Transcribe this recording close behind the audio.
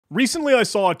Recently, I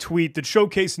saw a tweet that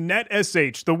showcased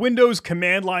netsh, the Windows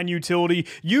command line utility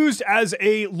used as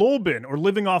a lolbin or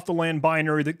living off the land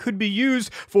binary that could be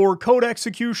used for code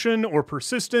execution or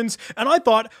persistence. And I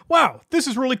thought, wow, this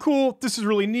is really cool. This is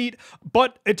really neat.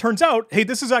 But it turns out, hey,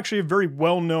 this is actually a very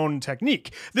well-known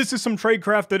technique. This is some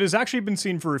tradecraft that has actually been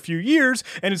seen for a few years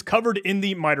and is covered in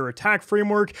the MITRE ATT&CK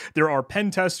framework. There are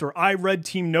pen test or iRead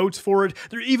team notes for it.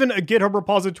 There's even a GitHub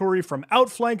repository from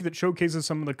Outflank that showcases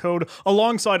some of the code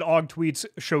alongside Og-Tweet's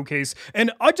showcase.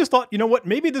 And I just thought, you know what,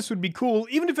 maybe this would be cool,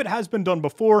 even if it has been done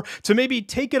before, to maybe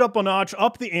take it up a notch,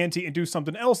 up the ante, and do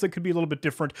something else that could be a little bit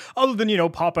different, other than, you know,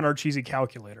 popping our cheesy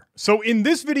calculator. So in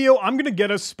this video, I'm gonna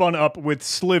get us spun up with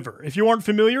Sliver. If you aren't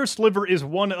familiar, Sliver is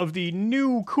one of the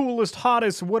new, coolest,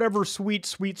 hottest, whatever sweet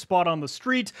spot on the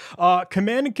street,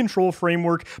 command and control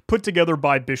framework put together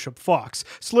by Bishop Fox.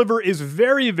 Sliver is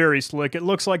very, very slick. It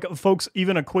looks like folks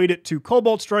even equate it to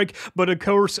Cobalt Strike, but of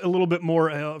course a little bit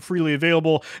more freely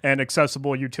available and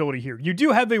accessible utility here. You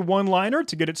do have a one-liner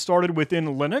to get it started within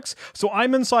Linux. So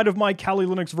I'm inside of my Kali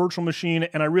Linux virtual machine,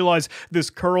 and I realize this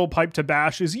curl pipe to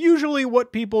bash is usually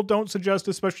what people don't suggest,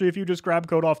 especially if you just grab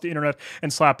code off the internet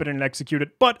and slap it in and execute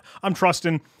it. But I'm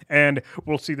trusting, and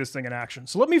we'll see this thing in action.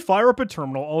 So let me fire up a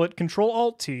terminal. I'll hit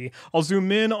Control-Alt-T. I'll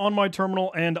zoom in on my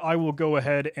terminal, and I will go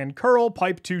ahead and curl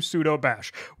pipe to sudo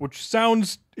bash, which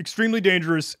sounds extremely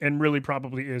dangerous and really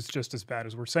probably is just as bad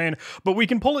as we're saying, but we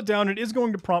can pull it down. It is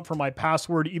going to prompt for my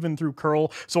password even through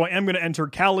curl, so I am going to enter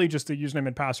Kali, just the username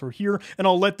and password here, and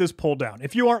I'll let this pull down.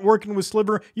 If you aren't working with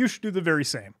Sliver, you should do the very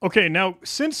same. Okay, now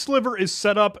since Sliver is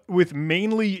set up with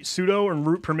mainly sudo and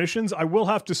root permissions, I will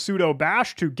have to sudo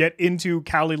bash to get into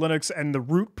Kali Linux and the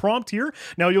root prompt here.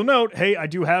 Now you'll note, hey, I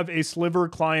do have a Sliver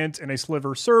client and a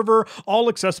Sliver server all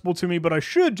accessible to me, but I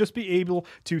should just be able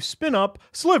to spin up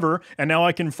Sliver, and now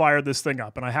I can fire this thing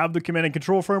up. And I have the command and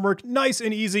control framework nice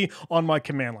and easy on my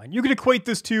command line. You could equate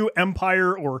this to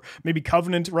Empire or maybe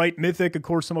Covenant, right? Mythic, of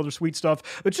course, some other sweet stuff.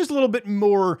 It's just a little bit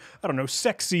more, I don't know,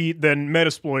 sexy than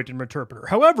Metasploit and Meterpreter.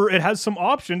 However, it has some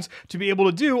options to be able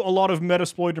to do a lot of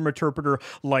Metasploit and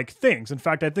Meterpreter-like things. In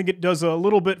fact, I think it does a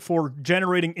little bit for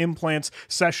generating implants,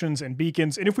 sessions, and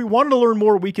beacons. And if we wanted to learn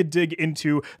more, we could dig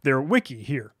into their wiki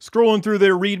here. Scrolling through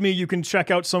their README, you can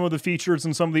check out some of the features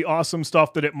and some of the awesome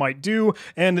stuff that it might do.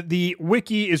 And the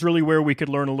wiki is really where we could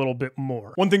learn a little bit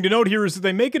more. One thing to note here is that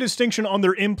they make a distinction on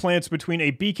their implants between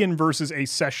a beacon versus a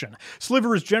session.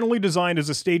 Sliver is generally designed as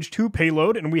a stage 2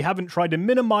 payload, and we haven't tried to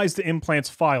minimize the implant's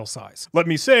file size. Let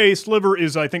me say, Sliver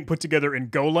is, I think, put together in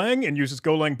Golang and uses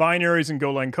Golang binaries and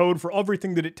Golang code for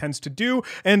everything that it tends to do,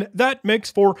 and that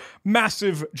makes for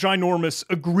massive, ginormous,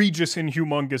 egregious, and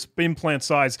humongous implant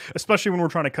size, especially when we're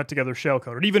trying to cut together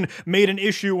shellcode. It even made an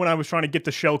issue when I was trying to get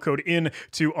the shellcode in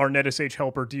to our netsh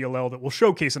helper DLL that we'll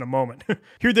showcase in a moment.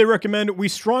 Here they recommend we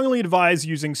strongly advise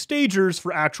using stagers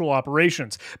for actual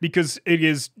operations because it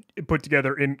is put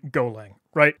together in Golang.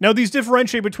 Right? Now, these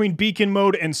differentiate between beacon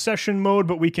mode and session mode,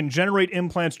 but we can generate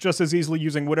implants just as easily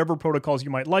using whatever protocols you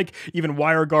might like, even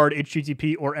WireGuard,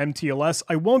 HTTP, or MTLS.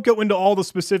 I won't go into all the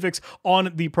specifics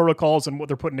on the protocols and what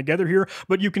they're putting together here,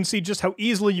 but you can see just how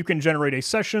easily you can generate a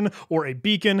session or a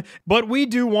beacon, but we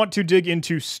do want to dig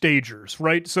into stagers,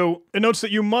 right? So it notes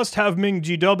that you must have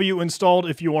MingGW installed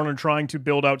if you are trying to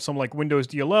build out some like Windows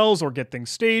DLLs or get things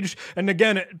staged. And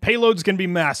again, payloads can be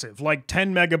massive, like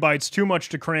 10 megabytes, too much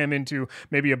to cram into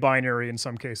maybe a binary in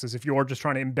some cases if you are just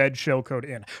trying to embed shellcode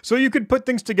in. So you could put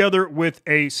things together with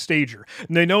a stager.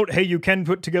 And they note, hey, you can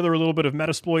put together a little bit of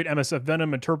Metasploit, MSF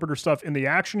Venom, Interpreter stuff in the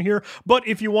action here, but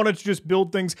if you wanted to just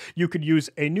build things, you could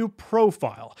use a new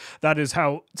profile. That is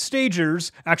how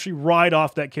stagers actually ride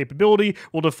off that capability.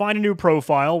 We'll define a new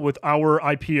profile with our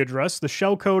IP address, the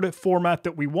shellcode format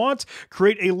that we want,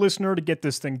 create a listener to get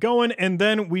this thing going, and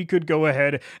then we could go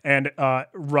ahead and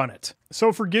run it.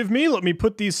 So forgive me, let me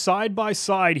put these side by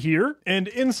side here, and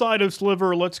inside of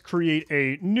Sliver, let's create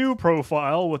a new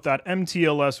profile with that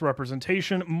MTLS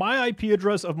representation. My IP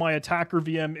address of my attacker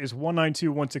VM is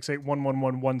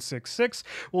 192.168.111.166.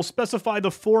 We'll specify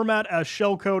the format as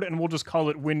shellcode, and we'll just call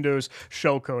it Windows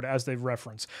shellcode as they've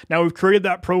referenced. Now we've created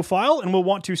that profile, and we'll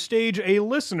want to stage a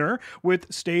listener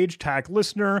with stage tag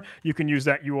listener. You can use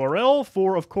that URL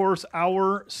for, of course,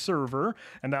 our server,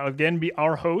 and that'll again be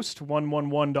our host,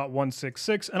 111.166,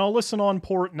 and I'll listen on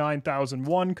port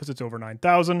 9001 because it's over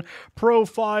 9000.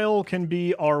 Profile can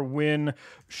be our Win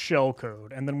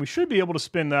shellcode, and then we should be able to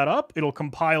spin that up. It'll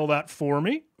compile that for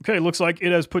me. Okay, looks like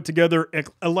it has put together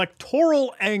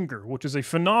Electoral Anger, which is a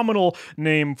phenomenal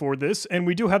name for this, and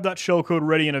we do have that shellcode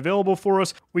ready and available for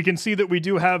us. We can see that we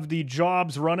do have the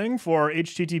jobs running for our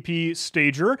HTTP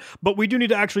stager, but we do need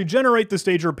to actually generate the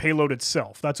stager payload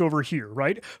itself. That's over here,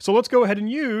 right? So let's go ahead and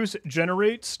use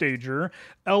generate stager.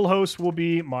 lhost will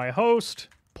be my host.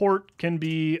 Port can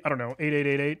be, I don't know,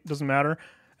 8888, doesn't matter.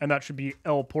 And that should be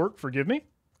lport, forgive me.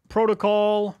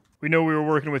 Protocol. We know we were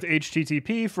working with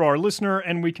HTTP for our listener,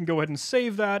 and we can go ahead and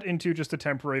save that into just a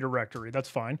temporary directory. That's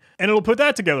fine. And it'll put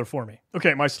that together for me.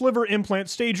 Okay, my Sliver implant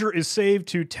stager is saved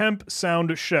to temp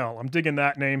sound shell. I'm digging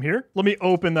that name here. Let me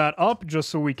open that up just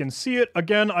so we can see it.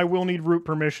 Again, I will need root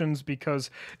permissions because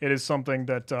it is something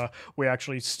that we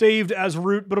actually saved as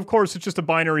root, but of course it's just a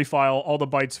binary file, all the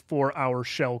bytes for our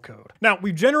shellcode. Now,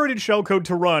 we've generated shellcode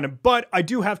to run, but I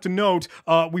do have to note,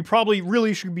 we probably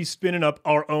really should be spinning up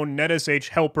our own netsh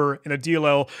helper in a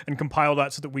DLL and compile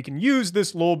that so that we can use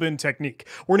this lolbin technique.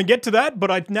 We're going to get to that,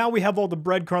 but now we have all the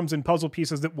breadcrumbs and puzzle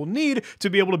pieces that we'll need to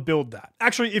be able to build that.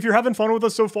 Actually, if you're having fun with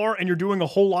us so far and you're doing a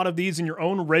whole lot of these in your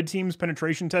own red team's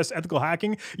penetration test ethical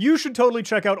hacking, you should totally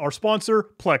check out our sponsor,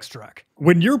 Plextrack.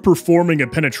 When you're performing a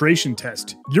penetration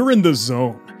test, you're in the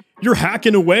zone. You're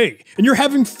hacking away, and you're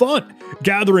having fun,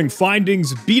 gathering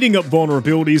findings, beating up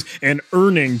vulnerabilities, and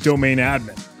earning domain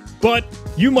admin. But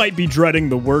you might be dreading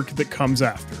the work that comes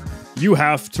after. You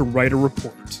have to write a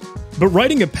report. But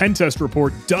writing a pen test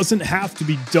report doesn't have to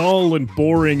be dull and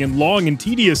boring and long and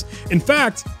tedious. In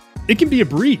fact, it can be a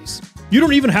breeze. You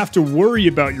don't even have to worry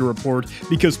about your report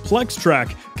because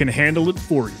Plextrack can handle it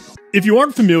for you. If you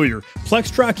aren't familiar,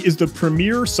 Plextrack is the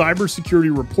premier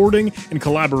cybersecurity reporting and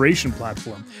collaboration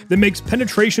platform that makes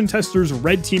penetration testers,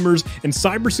 red teamers, and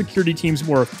cybersecurity teams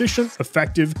more efficient,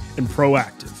 effective, and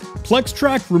proactive.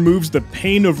 Plextrack removes the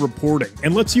pain of reporting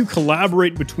and lets you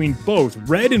collaborate between both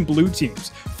red and blue teams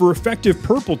for effective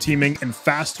purple teaming and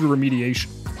faster remediation.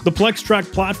 The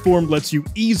Plextrack platform lets you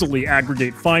easily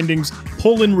aggregate findings,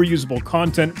 pull in reusable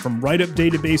content from write-up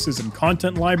databases and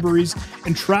content libraries,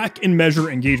 and track and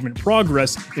measure engagement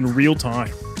progress in real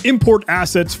time. Import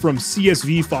assets from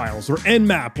CSV files or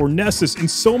Nmap or Nessus and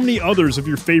so many others of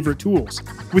your favorite tools.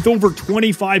 With over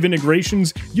 25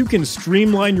 integrations, you can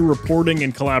streamline your reporting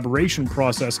and collaboration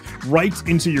process right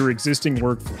into your existing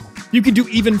workflow. You can do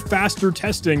even faster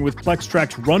testing with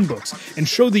Plextrack's runbooks and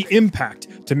show the impact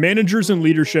to managers and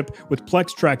leadership with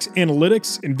Plextrack's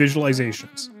analytics and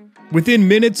visualizations. Within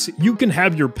minutes, you can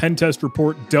have your pen test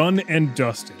report done and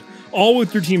dusted, all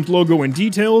with your team's logo and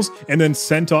details, and then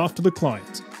sent off to the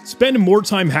client. Spend more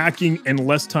time hacking and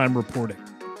less time reporting.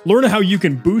 Learn how you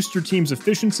can boost your team's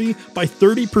efficiency by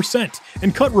 30%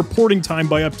 and cut reporting time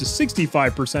by up to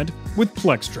 65% with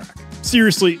Plextrack.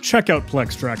 Seriously, check out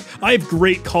Plextrack. I have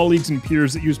great colleagues and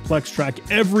peers that use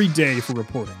Plextrack every day for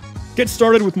reporting. Get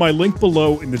started with my link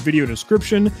below in the video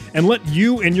description and let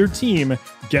you and your team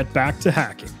get back to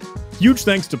hacking. Huge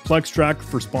thanks to Plextrack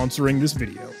for sponsoring this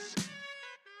video.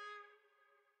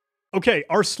 Okay,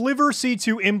 our Sliver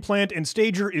C2 implant and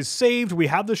stager is saved. We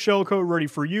have the shellcode ready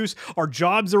for use. Our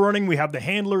jobs are running. We have the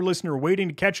handler listener waiting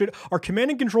to catch it. Our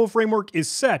command and control framework is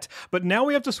set, but now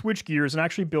we have to switch gears and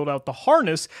actually build out the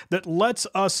harness that lets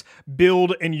us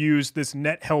build and use this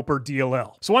NetHelper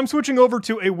DLL. So I'm switching over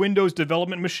to a Windows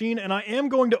development machine, and I am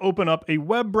going to open up a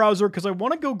web browser because I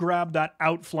want to go grab that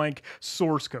Outflank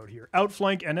source code here.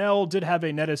 Outflank NL did have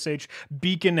a netsh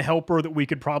beacon helper that we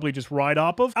could probably just ride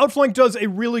off of. Outflank does a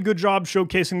really good job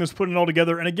showcasing this, putting it all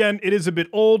together, and again, it is a bit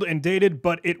old and dated,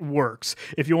 but it works.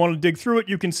 If you want to dig through it,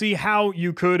 you can see how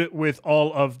you could with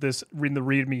all of this in the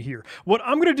README here. What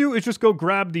I'm going to do is just go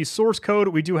grab the source code.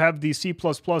 We do have the C++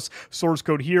 source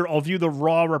code here. I'll view the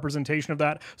raw representation of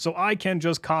that, so I can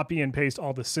just copy and paste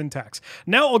all the syntax.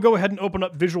 Now I'll go ahead and open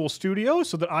up Visual Studio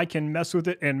so that I can mess with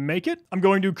it and make it. I'm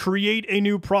going to create a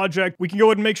new project. We can go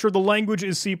ahead and make sure the language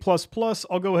is C++.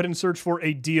 I'll go ahead and search for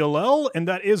a DLL, and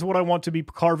that is what I want to be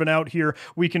carving out here.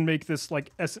 We can make this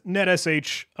like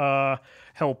netsh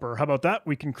helper. How about that?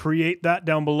 We can create that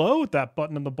down below, that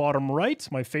button in the bottom right.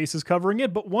 My face is covering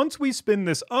it, but once we spin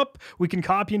this up, we can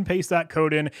copy and paste that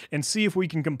code in and see if we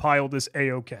can compile this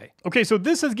A-OK. Okay, so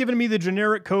this has given me the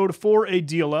generic code for a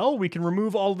DLL. We can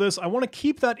remove all this. I want to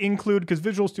keep that include because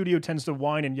Visual Studio tends to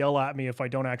whine and yell at me if I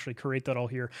don't actually create that all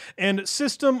here. And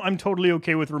system, I'm totally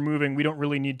okay with removing. We don't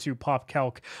really need to pop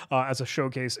calc as a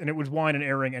showcase, and it would whine and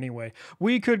erring anyway.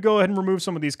 We could go ahead and remove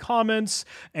some of these comments,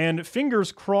 and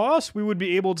fingers crossed, we would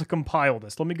be able to compile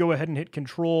this. Let me go ahead and hit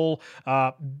Control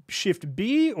Shift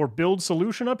B or build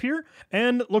solution up here,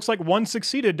 and looks like one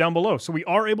succeeded down below. So we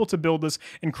are able to build this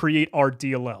and create our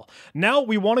DLL. Now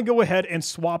we want to go ahead and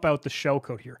swap out the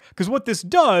shellcode here, because what this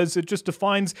does, it just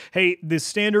defines, hey, this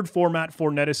standard format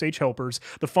for netsh helpers,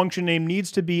 the function name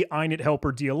needs to be init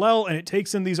helper DLL, and it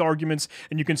takes in these arguments,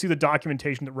 and you can see the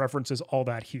documentation that references all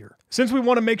that here. Since we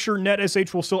want to make sure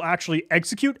netsh will still actually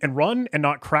execute and run and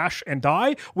not crash and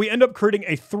die, we end up creating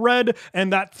a thread,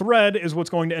 and that thread is what's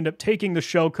going to end up taking the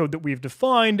shellcode that we've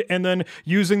defined and then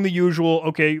using the usual,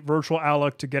 okay, virtual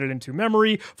alloc to get it into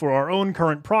memory for our own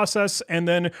current process, and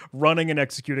then running and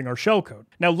executing our shellcode.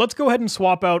 Now let's go ahead and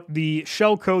swap out the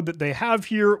shellcode that they have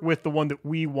here with the one that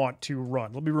we want to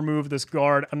run. Let me remove this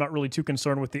guard. I'm not really too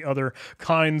concerned with the other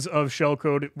kinds of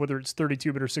shellcode, whether it's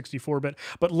 32-bit or 64-bit,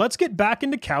 but let's get back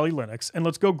into Kali Linux and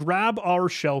let's go grab our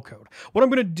shellcode. What I'm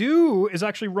going to do is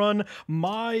actually run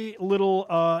my little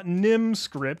nim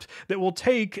script that will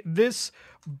take this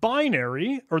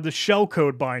binary, or the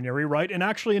shellcode binary, right, and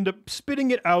actually end up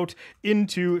spitting it out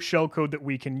into shellcode that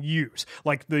we can use,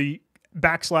 like the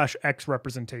 \x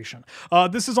representation.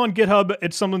 This is on GitHub.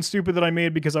 It's something stupid that I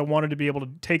made because I wanted to be able to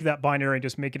take that binary and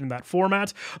just make it in that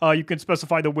format. You can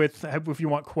specify the width if you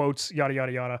want quotes, yada,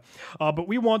 yada, yada. But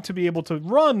we want to be able to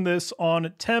run this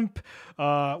on temp,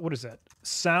 what is that?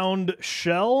 Sound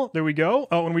shell. There we go.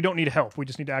 Oh, and we don't need help. We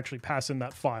just need to actually pass in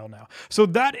that file now. So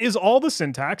that is all the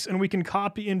syntax, and we can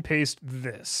copy and paste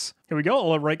this. Here we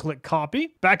go. I'll right-click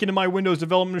copy. Back into my Windows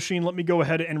development machine, let me go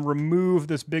ahead and remove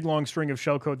this big long string of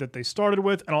shellcode that they started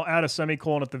with, and I'll add a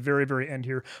semicolon at the very, very end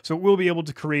here, so it will be able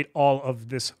to create all of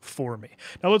this for me.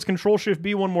 Now let's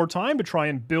Control-Shift-B one more time to try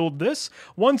and build this.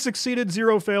 1 succeeded,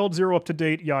 0 failed, 0 up to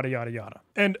date, yada, yada, yada.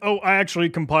 And oh, I actually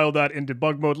compiled that in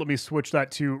debug mode. Let me switch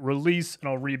that to release, and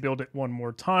I'll rebuild it one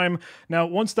more time. Now,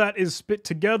 once that is spit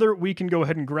together, we can go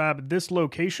ahead and grab this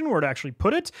location where it actually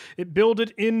put it. It build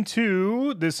it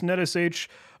into this netsh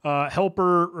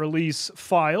helper release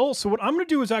file. So what I'm going to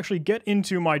do is actually get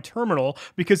into my terminal,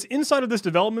 because inside of this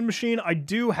development machine, I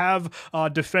do have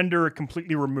Defender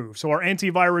completely removed. So our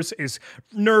antivirus is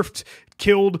nerfed,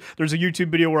 killed. There's a YouTube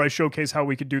video where I showcase how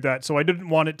we could do that. So I didn't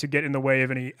want it to get in the way of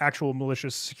any actual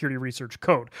malicious security research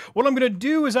code. What I'm going to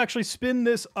do is actually spin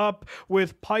this up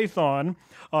with Python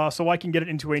so I can get it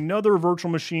into another virtual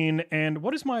machine. And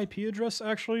what is my IP address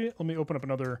actually? Let me open up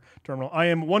another terminal. I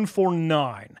am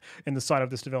 149 in the side of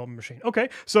this development machine. Okay,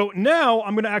 so now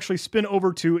I'm going to actually spin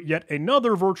over to yet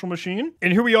another virtual machine.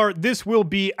 And here we are. This will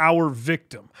be our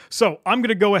victim. So I'm going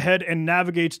to go ahead and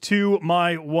navigate to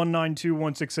my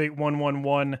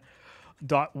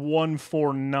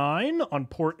 192.168.111.149 on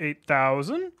port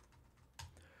 8000.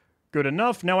 Good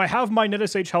enough. Now I have my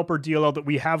netsh helper DLL that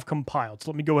we have compiled.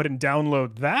 So let me go ahead and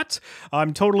download that.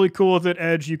 I'm totally cool with it,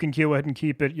 Edge. You can go ahead and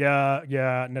keep it. Yeah,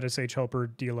 netsh helper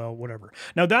DLL, whatever.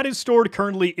 Now that is stored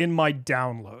currently in my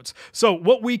downloads. So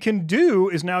what we can do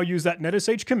is now use that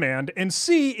netsh command and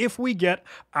see if we get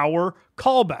our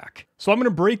callback. So I'm going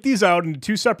to break these out into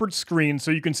two separate screens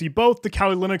so you can see both the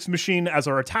Kali Linux machine as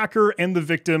our attacker and the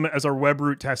victim as our web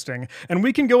root testing. And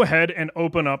we can go ahead and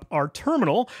open up our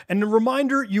terminal. And a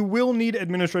reminder, you will need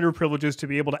administrator privileges to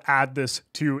be able to add this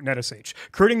to netsh.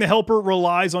 Creating the helper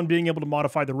relies on being able to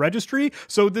modify the registry.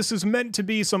 So this is meant to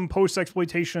be some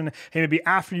post-exploitation, hey, maybe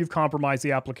after you've compromised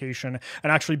the application,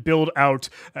 and actually build out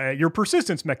your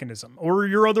persistence mechanism or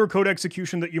your other code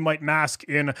execution that you might mask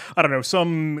in, I don't know,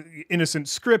 some innocent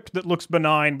script that looks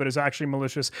benign but is actually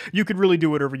malicious. You could really do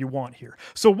whatever you want here.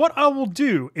 So what I will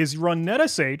do is run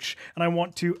netsh, and I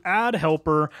want to add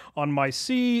helper on my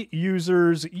C,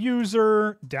 users,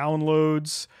 user,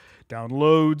 downloads,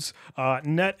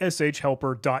 netsh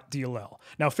helper.dll.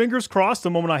 Now, fingers crossed, the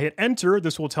moment I hit enter,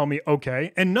 this will tell me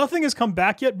okay, and nothing has come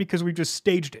back yet because we've just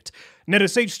staged it.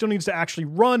 netsh still needs to actually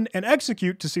run and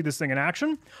execute to see this thing in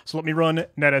action. So let me run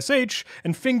netsh,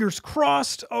 and fingers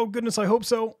crossed, oh goodness, I hope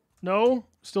so. No,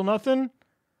 still nothing.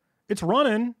 It's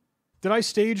running. Did I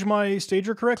stage my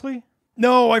stager correctly?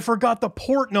 No, I forgot the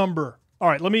port number. All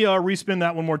right, let me respin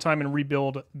that one more time and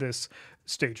rebuild this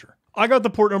stager. I got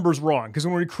the port numbers wrong because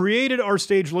when we created our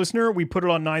stage listener, we put it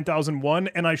on 9001,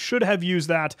 and I should have used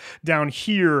that down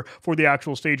here for the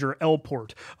actual stager L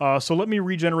port. So let me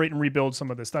regenerate and rebuild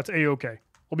some of this. That's A-okay.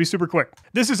 We'll be super quick.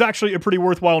 This is actually a pretty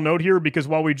worthwhile note here because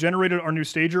while we generated our new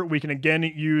stager, we can again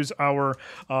use our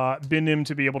binnim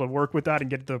to be able to work with that and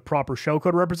get the proper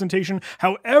shellcode representation.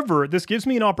 However, this gives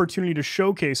me an opportunity to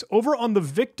showcase over on the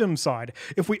victim side.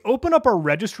 If we open up our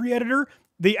registry editor,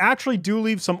 they actually do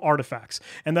leave some artifacts,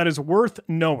 and that is worth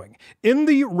knowing. In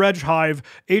the RegHive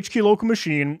HK local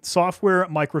machine software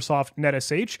Microsoft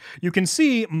netsh, you can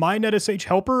see my netsh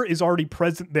helper is already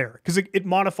present there because it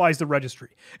modifies the registry,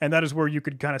 and that is where you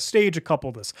could kind of stage a couple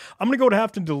of this. I'm going to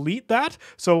have to delete that,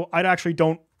 so I actually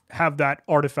don't have that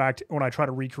artifact when I try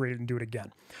to recreate it and do it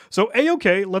again. So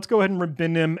A-OK, let's go ahead and rip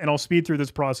binnym, and I'll speed through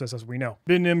this process as we know.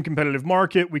 Binnym competitive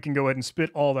market, we can go ahead and spit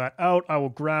all that out. I will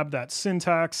grab that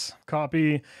syntax,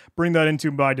 copy, bring that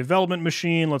into my development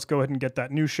machine. Let's go ahead and get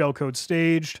that new shellcode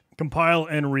staged. Compile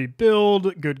and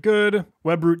rebuild, good.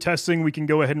 Web root testing, we can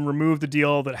go ahead and remove the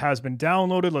DLL that has been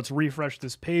downloaded. Let's refresh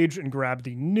this page and grab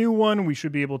the new one. We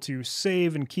should be able to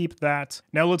save and keep that.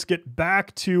 Now let's get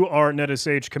back to our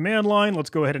netsh command line.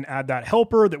 Let's go ahead and add that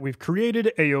helper that we've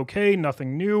created. A-OK,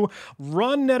 nothing new.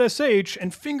 Run netsh,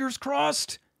 and fingers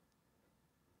crossed.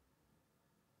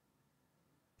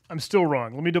 I'm still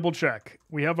wrong. Let me double check.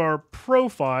 We have our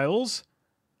profiles.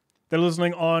 They're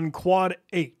listening on quad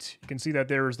 8. You can see that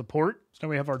there is the port. So now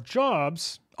we have our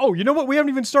jobs. Oh, you know what? We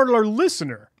haven't even started our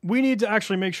listener. We need to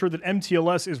actually make sure that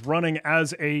MTLS is running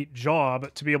as a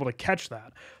job to be able to catch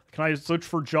that. Can I search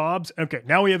for jobs? Okay,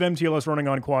 now we have MTLS running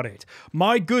on quad 8.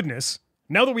 My goodness.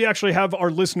 Now that we actually have our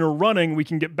listener running, we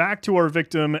can get back to our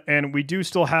victim, and we do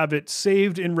still have it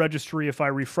saved in registry. If I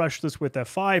refresh this with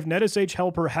F5, netsh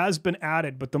helper has been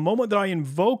added, but the moment that I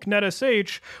invoke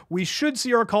netsh, we should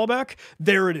see our callback.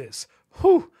 There it is.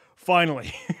 Whew.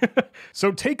 Finally.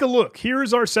 So take a look.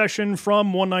 Here's our session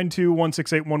from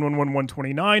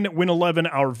 192.168.111.129, Win 11,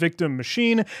 our victim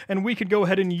machine, and we could go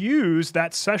ahead and use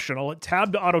that session. I'll hit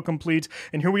tab to autocomplete,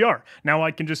 and here we are. Now I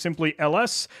can just simply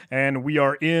ls, and we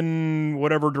are in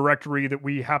whatever directory that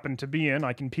we happen to be in.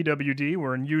 I can pwd,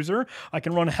 we're in user. I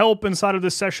can run help inside of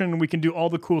this session, and we can do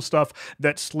all the cool stuff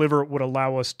that Sliver would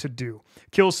allow us to do.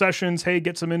 Kill sessions, hey,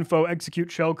 get some info, execute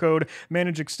shellcode,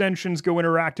 manage extensions, go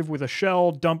interactive with a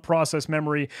shell, dump process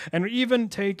memory, and even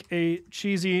take a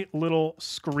cheesy little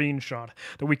screenshot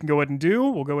that we can go ahead and do.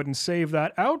 We'll go ahead and save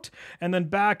that out. And then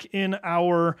back in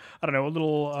our, I don't know, a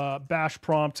little bash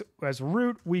prompt as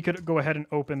root, we could go ahead and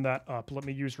open that up. Let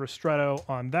me use Ristretto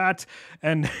on that.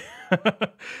 And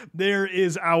there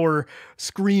is our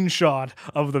screenshot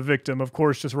of the victim, of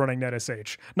course, just running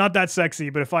netsh. Not that sexy,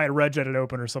 but if I had regedit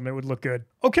open or something, it would look good.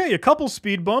 Okay, a couple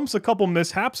speed bumps, a couple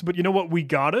mishaps, but you know what? We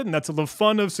got it, and that's the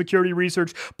fun of security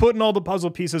research, putting all the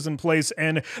puzzle pieces in place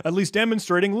and at least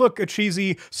demonstrating, look, a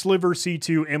cheesy Sliver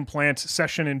C2 implant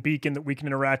session and beacon that we can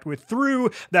interact with through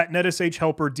that netsh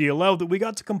helper DLL that we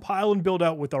got to compile and build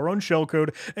out with our own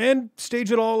shellcode and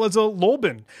stage it all as a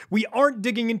lolbin. We aren't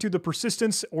digging into the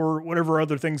persistence or whatever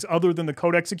other things other than the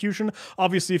code execution.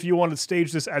 Obviously, if you want to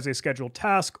stage this as a scheduled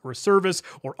task or a service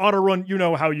or auto run, you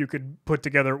know how you could put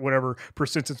together whatever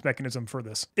persistence mechanism for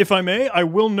this. If I may, I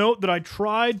will note that I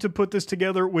tried to put this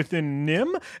together within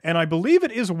nym, and I believe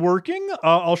it is working.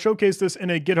 I'll showcase this in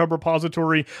a GitHub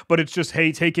repository, but it's just,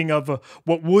 hey, taking of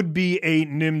what would be a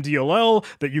nym DLL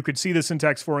that you could see the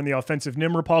syntax for in the offensive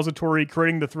nym repository,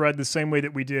 creating the thread the same way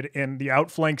that we did in the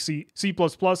outflank C++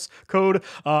 code,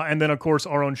 and then, of course,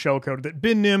 our own shell code that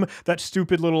binnym, that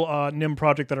stupid little nym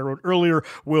project that I wrote earlier,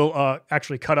 will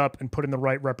actually cut up and put in the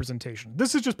right representation.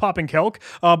 This is just popping calc,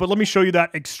 but let me show you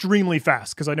that extremely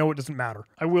fast because I know it doesn't matter.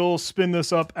 I will spin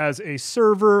this up as a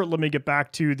server. Let me get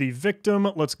back to the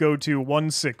victim. Let's go to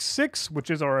 166, which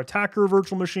is our attacker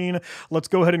virtual machine. Let's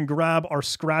go ahead and grab our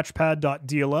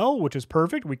scratchpad.dll, which is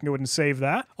perfect. We can go ahead and save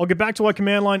that. I'll get back to my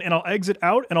command line and I'll exit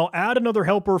out and I'll add another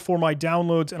helper for my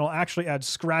downloads and I'll actually add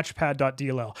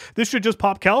scratchpad.dll. This should just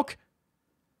pop calc.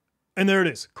 And there it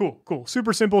is. Cool.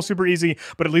 Super simple, super easy,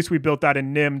 but at least we built that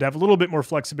in nym to have a little bit more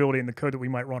flexibility in the code that we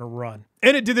might want to run.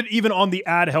 And it did it even on the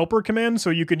add helper command, so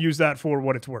you can use that for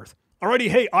what it's worth. Alrighty,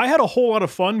 hey, I had a whole lot of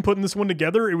fun putting this one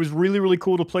together. It was really, really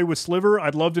cool to play with Sliver.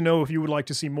 I'd love to know if you would like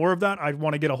to see more of that. I'd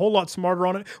want to get a whole lot smarter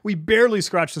on it. We barely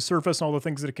scratched the surface and all the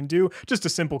things that it can do. Just a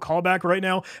simple callback right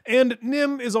now. And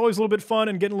nym is always a little bit fun,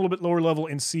 and getting a little bit lower level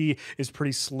in C is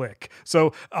pretty slick.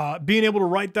 So being able to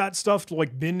write that stuff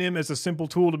like binnym as a simple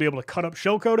tool to be able to cut up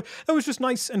shellcode, that was just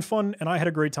nice and fun, and I had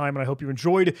a great time, and I hope you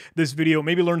enjoyed this video.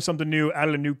 Maybe learned something new,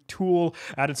 added a new tool,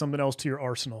 added something else to your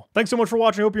arsenal. Thanks so much for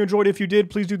watching. I hope you enjoyed. If you did,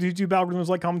 please do the YouTube algorithms,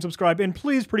 like, comment, subscribe, and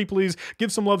please, pretty please,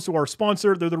 give some love to our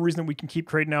sponsor. They're the reason that we can keep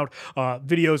creating out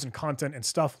videos and content and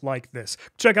stuff like this.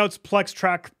 Check out Plex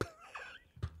Track.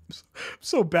 I'm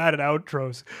so bad at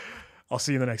outros. I'll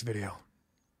see you in the next video.